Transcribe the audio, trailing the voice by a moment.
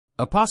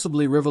A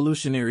possibly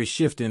revolutionary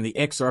shift in the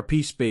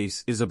XRP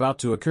space is about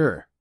to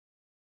occur.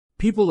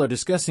 People are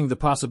discussing the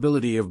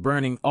possibility of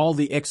burning all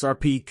the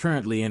XRP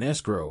currently in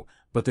escrow,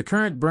 but the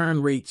current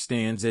burn rate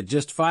stands at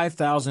just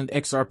 5,000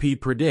 XRP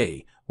per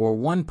day, or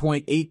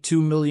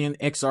 1.82 million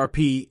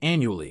XRP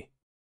annually.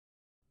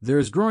 There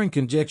is growing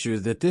conjecture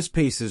that this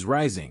pace is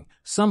rising.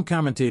 Some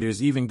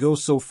commentators even go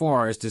so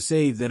far as to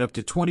say that up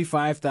to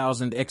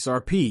 25,000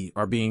 XRP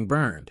are being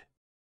burned.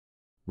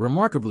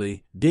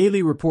 Remarkably,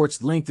 daily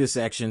reports link this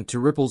action to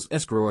Ripple's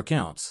escrow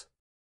accounts,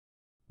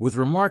 with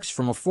remarks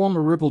from a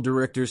former Ripple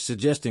director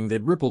suggesting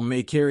that Ripple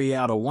may carry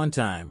out a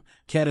one-time,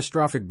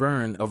 catastrophic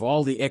burn of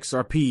all the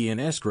XRP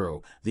in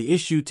escrow. The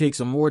issue takes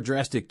a more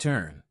drastic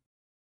turn.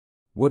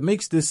 What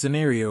makes this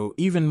scenario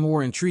even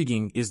more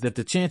intriguing is that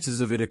the chances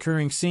of it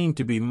occurring seem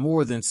to be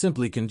more than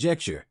simply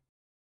conjecture.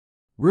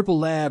 Ripple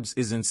Labs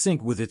is in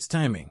sync with its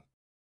timing.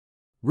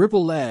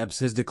 Ripple Labs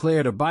has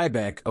declared a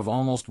buyback of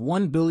almost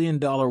 $1 billion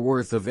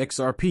worth of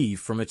XRP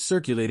from its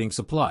circulating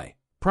supply,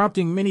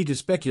 prompting many to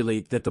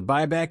speculate that the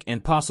buyback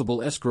and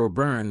possible escrow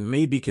burn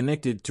may be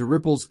connected to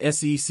Ripple's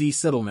SEC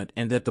settlement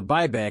and that the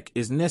buyback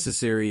is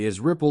necessary as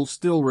Ripple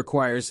still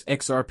requires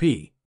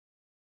XRP.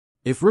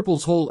 If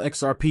Ripple's whole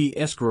XRP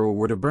escrow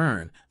were to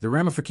burn, the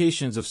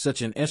ramifications of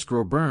such an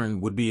escrow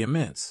burn would be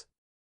immense.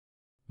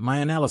 My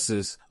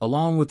analysis,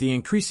 along with the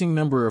increasing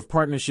number of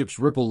partnerships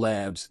Ripple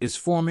Labs is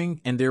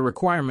forming and their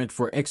requirement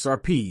for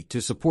XRP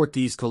to support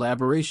these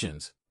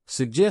collaborations,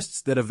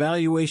 suggests that a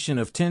valuation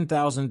of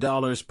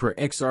 $10,000 per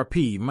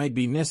XRP might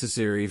be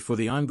necessary for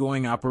the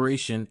ongoing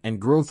operation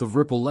and growth of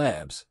Ripple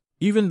Labs,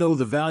 even though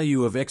the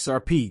value of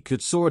XRP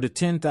could soar to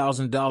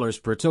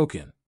 $10,000 per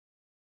token.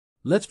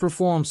 Let's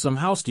perform some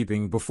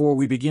housekeeping before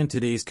we begin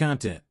today's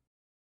content.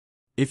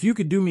 If you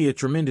could do me a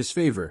tremendous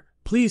favor,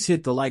 please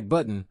hit the like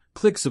button,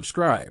 click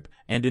subscribe,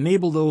 and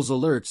enable those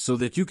alerts so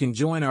that you can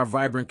join our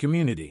vibrant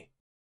community.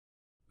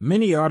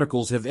 Many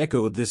articles have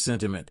echoed this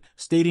sentiment,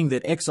 stating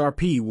that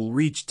XRP will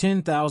reach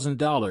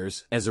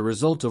 $10,000 as a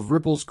result of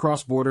Ripple's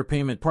cross-border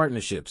payment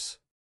partnerships.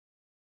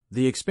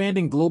 The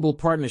expanding global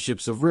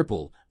partnerships of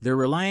Ripple, their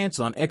reliance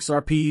on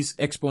XRP's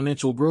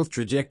exponential growth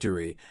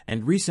trajectory,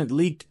 and recent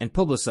leaked and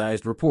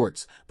publicized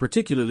reports,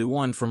 particularly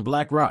one from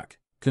BlackRock,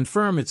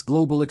 confirm its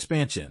global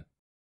expansion.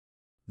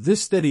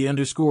 This study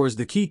underscores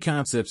the key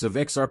concepts of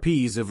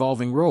XRP's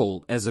evolving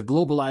role as a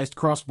globalized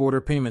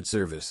cross-border payment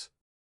service.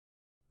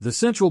 The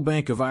Central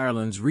Bank of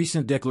Ireland's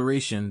recent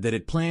declaration that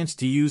it plans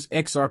to use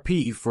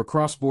XRP for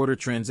cross-border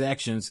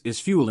transactions is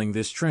fueling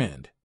this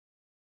trend.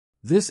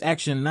 This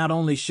action not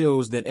only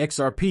shows that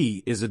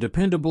XRP is a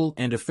dependable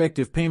and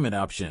effective payment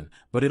option,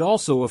 but it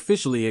also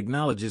officially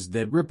acknowledges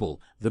that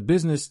Ripple, the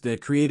business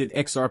that created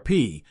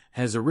XRP,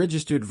 has a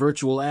registered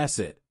virtual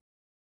asset.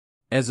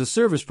 As a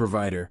service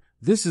provider,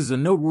 this is a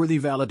noteworthy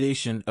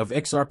validation of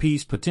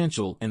XRP's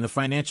potential in the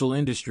financial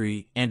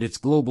industry and its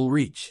global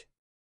reach.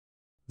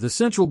 The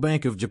Central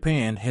Bank of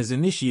Japan has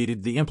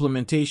initiated the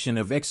implementation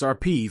of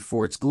XRP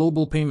for its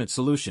global payment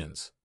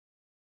solutions.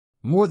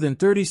 More than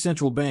 30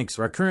 central banks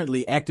are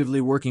currently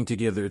actively working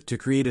together to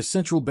create a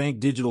central bank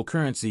digital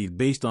currency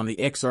based on the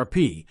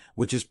XRP,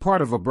 which is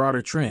part of a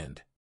broader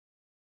trend.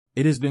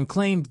 It has been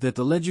claimed that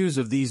the ledgers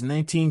of these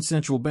 19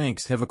 central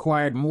banks have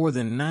acquired more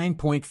than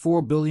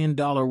 $9.4 billion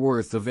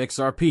worth of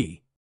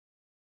XRP.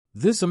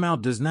 This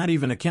amount does not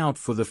even account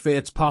for the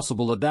Fed's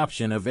possible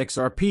adoption of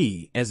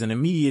XRP as an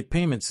immediate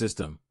payment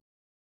system.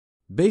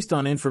 Based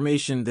on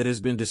information that has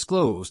been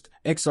disclosed,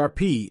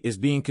 XRP is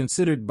being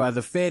considered by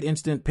the Fed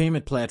Instant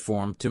Payment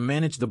Platform to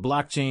manage the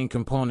blockchain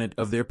component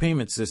of their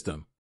payment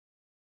system.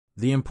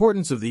 The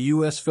importance of the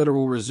U.S.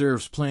 Federal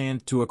Reserve's plan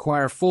to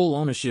acquire full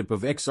ownership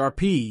of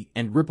XRP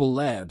and Ripple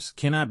Labs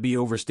cannot be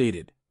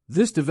overstated.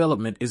 This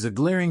development is a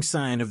glaring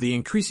sign of the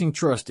increasing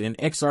trust in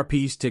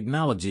XRP's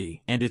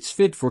technology and its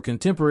fit for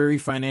contemporary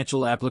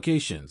financial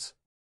applications.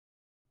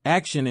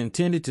 Action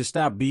intended to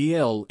stop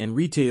BL and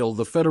retail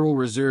the Federal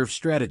Reserve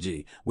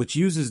strategy, which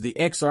uses the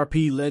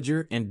XRP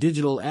ledger and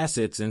digital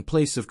assets in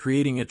place of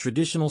creating a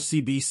traditional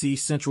CBC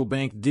central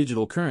bank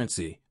digital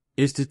currency,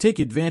 is to take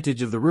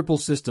advantage of the Ripple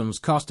system's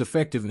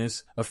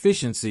cost-effectiveness,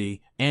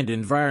 efficiency, and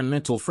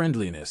environmental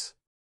friendliness.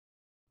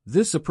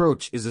 This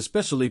approach is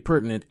especially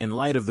pertinent in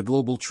light of the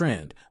global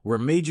trend, where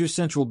major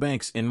central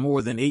banks in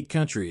more than 8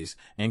 countries,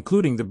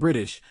 including the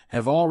British,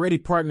 have already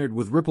partnered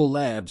with Ripple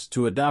Labs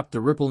to adopt the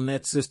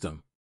RippleNet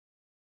system.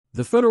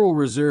 The Federal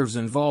Reserve's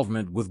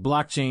involvement with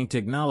blockchain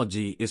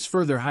technology is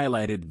further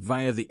highlighted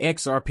via the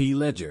XRP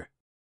ledger.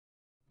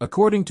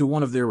 According to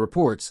one of their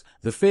reports,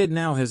 the Fed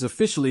now has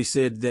officially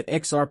said that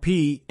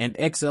XRP and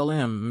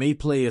XLM may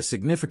play a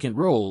significant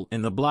role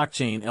in the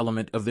blockchain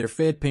element of their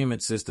Fed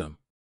payment system.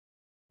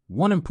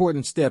 One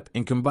important step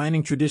in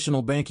combining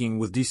traditional banking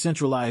with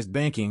decentralized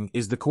banking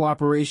is the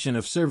cooperation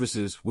of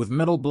services with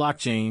Metal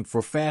blockchain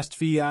for fast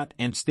fiat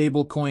and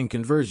stable coin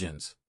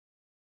conversions.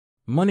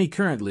 Money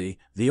currently,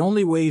 the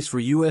only ways for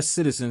U.S.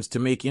 citizens to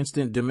make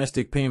instant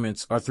domestic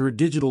payments are through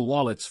digital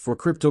wallets for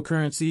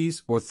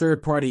cryptocurrencies or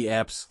third-party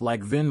apps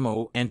like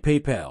Venmo and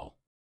PayPal.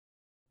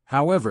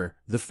 However,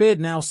 the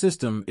FedNow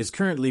system is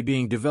currently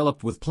being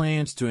developed with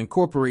plans to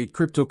incorporate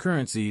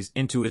cryptocurrencies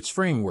into its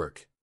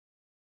framework.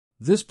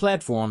 This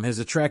platform has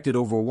attracted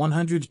over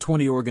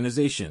 120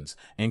 organizations,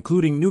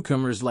 including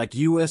newcomers like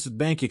U.S.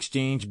 Bank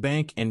Exchange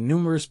Bank and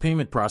numerous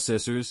payment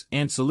processors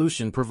and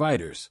solution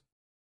providers.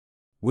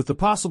 With the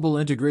possible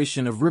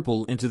integration of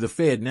Ripple into the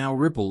FedNow,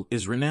 Ripple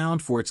is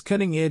renowned for its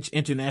cutting-edge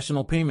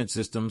international payment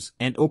systems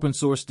and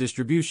open-source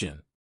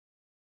distribution.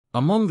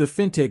 Among the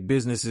fintech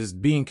businesses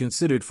being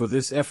considered for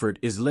this effort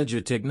is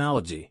Ledger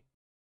Technology.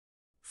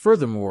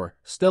 Furthermore,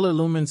 Stellar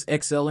Lumens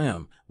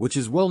XLM, which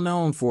is well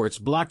known for its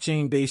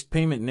blockchain-based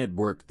payment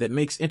network that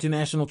makes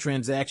international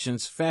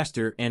transactions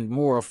faster and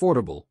more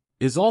affordable,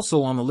 is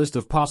also on the list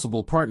of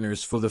possible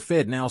partners for the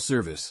FedNow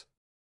service.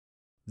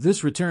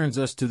 This returns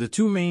us to the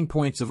two main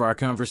points of our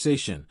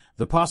conversation: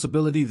 the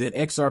possibility that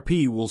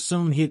XRP will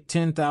soon hit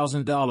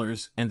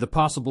 $10,000 and the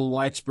possible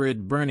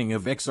widespread burning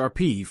of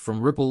XRP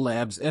from Ripple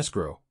Labs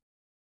escrow.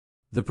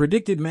 The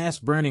predicted mass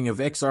burning of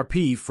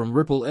XRP from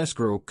Ripple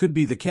escrow could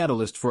be the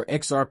catalyst for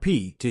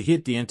XRP to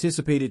hit the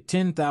anticipated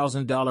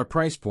 $10,000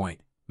 price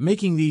point,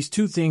 making these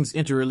two things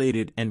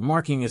interrelated and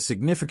marking a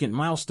significant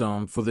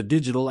milestone for the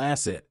digital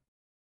asset.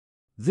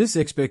 This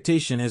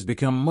expectation has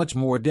become much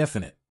more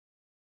definite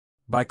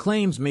by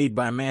claims made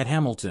by Matt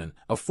Hamilton,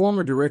 a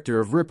former director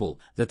of Ripple,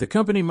 that the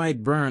company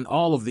might burn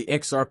all of the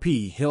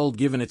XRP held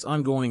given its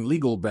ongoing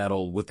legal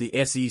battle with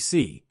the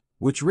SEC,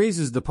 which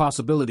raises the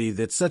possibility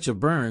that such a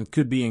burn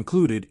could be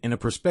included in a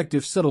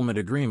prospective settlement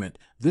agreement.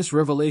 This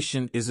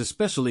revelation is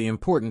especially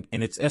important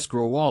in its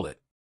escrow wallet.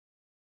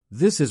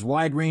 This has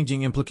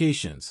wide-ranging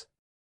implications.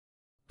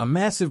 A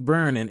massive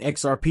burn in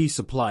XRP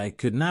supply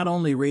could not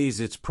only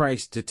raise its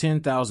price to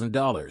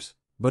 $10,000,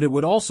 but it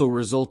would also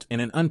result in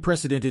an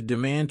unprecedented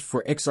demand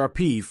for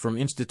XRP from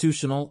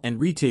institutional and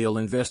retail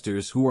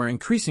investors who are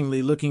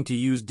increasingly looking to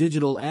use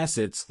digital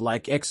assets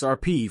like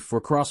XRP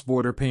for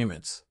cross-border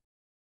payments.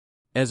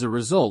 As a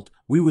result,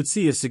 we would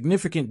see a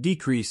significant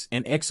decrease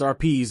in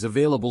XRP's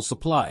available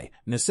supply,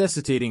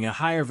 necessitating a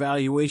higher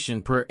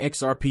valuation per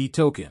XRP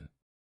token.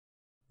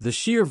 The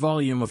sheer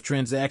volume of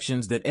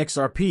transactions that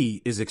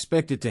XRP is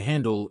expected to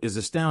handle is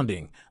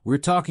astounding. We're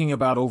talking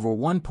about over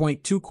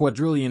 1.2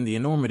 quadrillion. The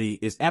enormity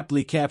is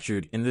aptly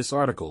captured in this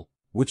article,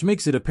 which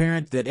makes it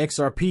apparent that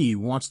XRP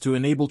wants to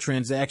enable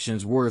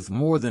transactions worth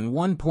more than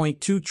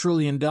 $1.2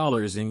 trillion in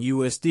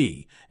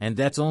USD, and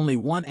that's only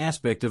one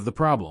aspect of the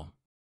problem.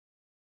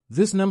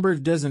 This number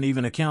doesn't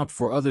even account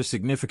for other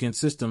significant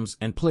systems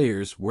and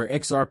players where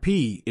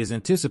XRP is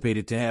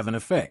anticipated to have an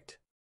effect.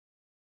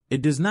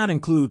 It does not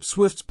include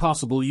SWIFT's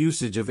possible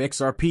usage of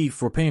XRP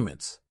for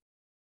payments.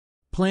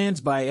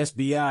 Plans by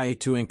SBI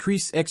to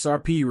increase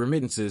XRP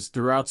remittances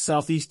throughout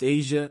Southeast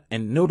Asia,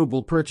 and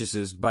notable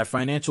purchases by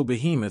financial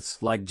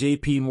behemoths like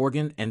JP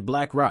Morgan and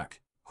BlackRock,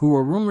 who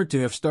are rumored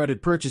to have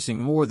started purchasing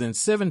more than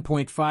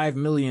 7.5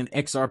 million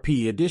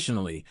XRP.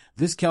 Additionally,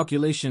 this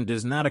calculation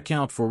does not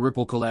account for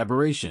Ripple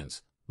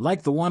collaborations,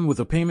 like the one with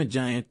a payment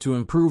giant to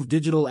improve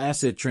digital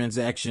asset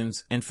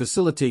transactions and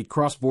facilitate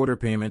cross-border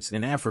payments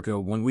in Africa.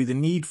 When the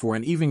need for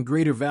an even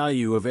greater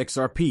value of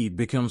XRP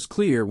becomes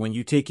clear when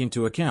you take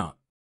into account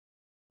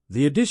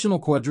the additional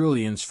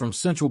quadrillions from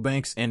central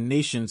banks and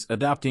nations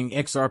adopting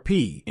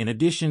XRP in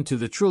addition to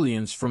the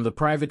trillions from the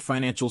private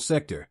financial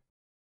sector.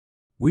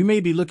 We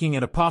may be looking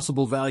at a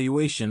possible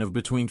valuation of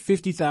between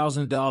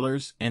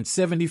 $50,000 and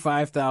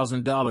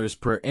 $75,000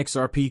 per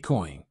XRP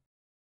coin.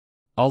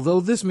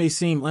 Although this may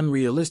seem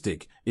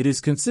unrealistic, it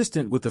is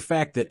consistent with the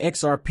fact that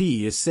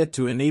XRP is set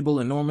to enable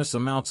enormous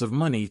amounts of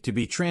money to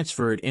be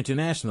transferred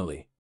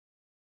internationally.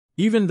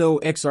 Even though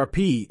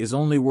XRP is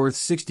only worth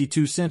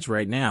 62 cents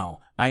right now,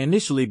 I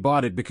initially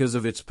bought it because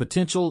of its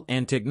potential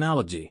and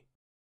technology.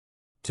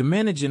 To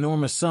manage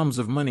enormous sums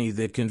of money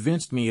that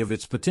convinced me of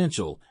its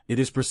potential, it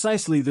is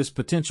precisely this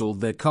potential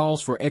that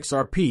calls for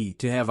XRP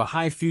to have a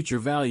high future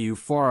value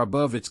far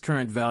above its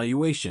current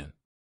valuation.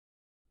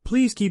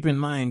 Please keep in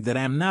mind that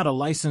I am not a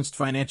licensed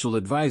financial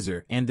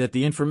advisor and that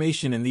the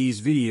information in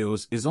these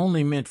videos is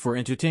only meant for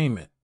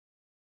entertainment.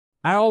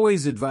 I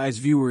always advise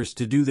viewers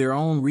to do their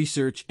own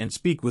research and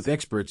speak with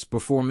experts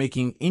before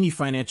making any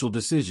financial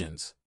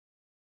decisions.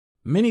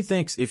 Many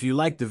thanks. If you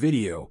liked the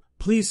video,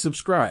 please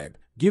subscribe,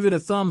 give it a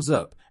thumbs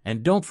up,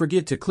 and don't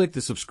forget to click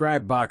the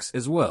subscribe box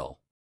as well.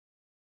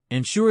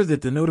 Ensure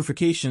that the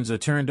notifications are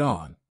turned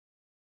on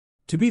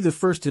to be the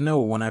first to know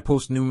when I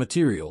post new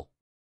material.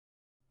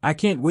 I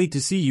can't wait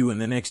to see you in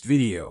the next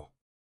video.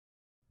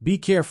 Be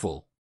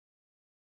careful.